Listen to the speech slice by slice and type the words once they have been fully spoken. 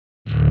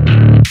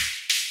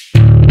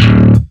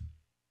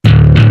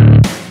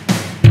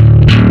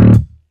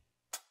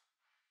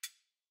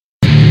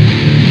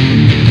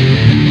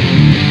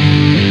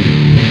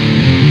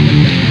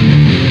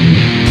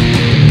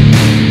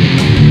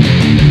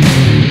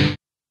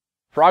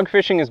Frog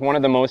fishing is one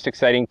of the most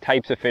exciting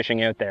types of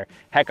fishing out there.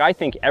 Heck, I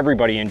think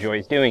everybody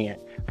enjoys doing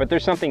it. But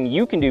there's something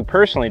you can do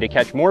personally to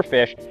catch more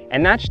fish,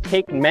 and that's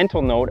take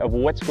mental note of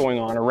what's going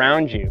on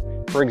around you.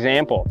 For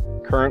example,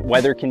 current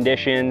weather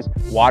conditions,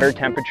 water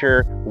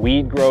temperature,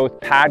 weed growth,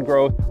 pad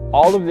growth,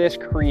 all of this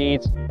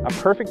creates a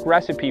perfect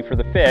recipe for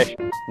the fish,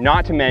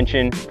 not to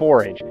mention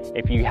forage.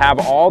 If you have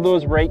all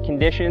those right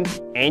conditions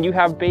and you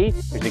have bait,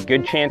 there's a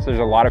good chance there's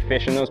a lot of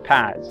fish in those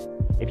pads.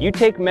 If you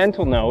take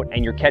mental note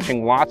and you're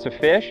catching lots of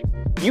fish,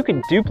 you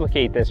can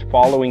duplicate this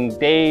following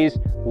days,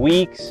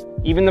 weeks,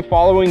 even the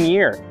following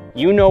year.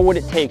 You know what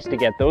it takes to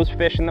get those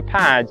fish in the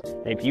pads.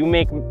 And if you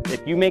make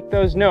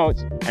those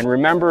notes and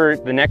remember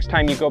the next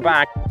time you go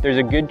back, there's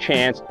a good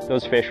chance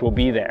those fish will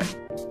be there.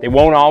 They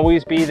won't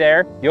always be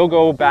there. You'll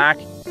go back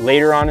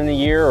later on in the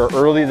year or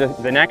early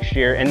the next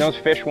year and those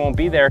fish won't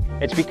be there.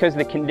 It's because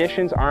the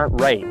conditions aren't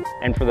right.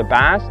 And for the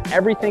bass,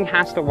 everything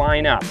has to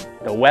line up.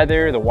 The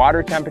weather, the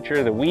water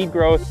temperature, the weed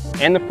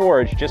growth, and the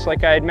forage, just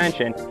like I had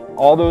mentioned,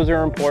 all those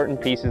are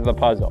important pieces of the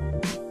puzzle.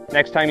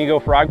 Next time you go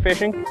frog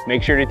fishing,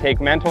 make sure to take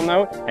mental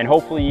note and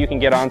hopefully you can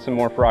get on some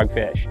more frog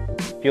fish.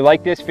 If you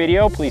like this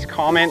video, please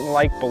comment and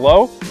like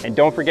below, and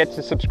don't forget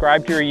to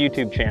subscribe to our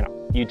YouTube channel,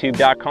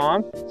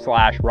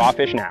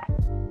 youtube.com/rawfishnow.